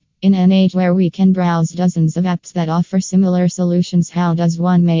In an age where we can browse dozens of apps that offer similar solutions, how does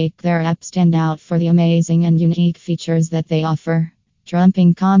one make their app stand out for the amazing and unique features that they offer?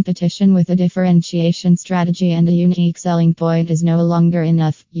 Trumping competition with a differentiation strategy and a unique selling point is no longer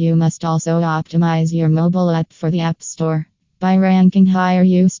enough. You must also optimize your mobile app for the App Store. By ranking higher,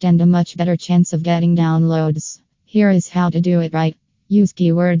 you stand a much better chance of getting downloads. Here is how to do it right. Use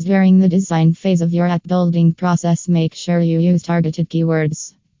keywords during the design phase of your app building process. Make sure you use targeted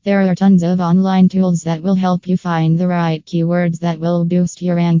keywords. There are tons of online tools that will help you find the right keywords that will boost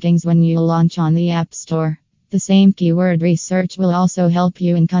your rankings when you launch on the App Store. The same keyword research will also help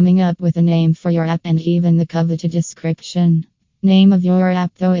you in coming up with a name for your app and even the coveted description. Name of your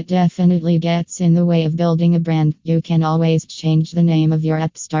app, though it definitely gets in the way of building a brand, you can always change the name of your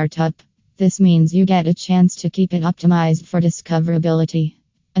app startup. This means you get a chance to keep it optimized for discoverability.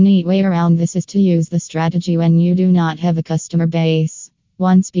 A neat way around this is to use the strategy when you do not have a customer base.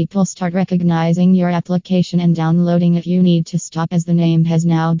 Once people start recognizing your application and downloading it, you need to stop, as the name has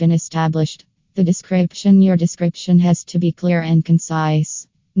now been established. The description. Your description has to be clear and concise.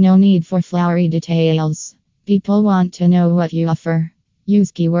 No need for flowery details. People want to know what you offer.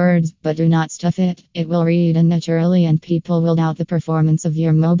 Use keywords, but do not stuff it. It will read unnaturally and people will doubt the performance of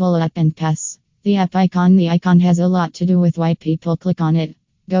your mobile app and pass. The app icon. The icon has a lot to do with why people click on it.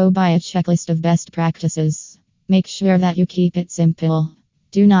 Go by a checklist of best practices. Make sure that you keep it simple.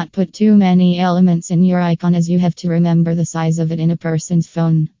 Do not put too many elements in your icon, as you have to remember the size of it in a person's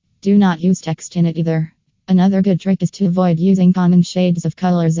phone. Do not use text in it either. Another good trick is to avoid using common shades of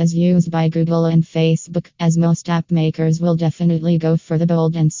colors as used by Google and Facebook, as most app makers will definitely go for the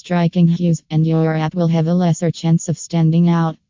bold and striking hues, and your app will have a lesser chance of standing out.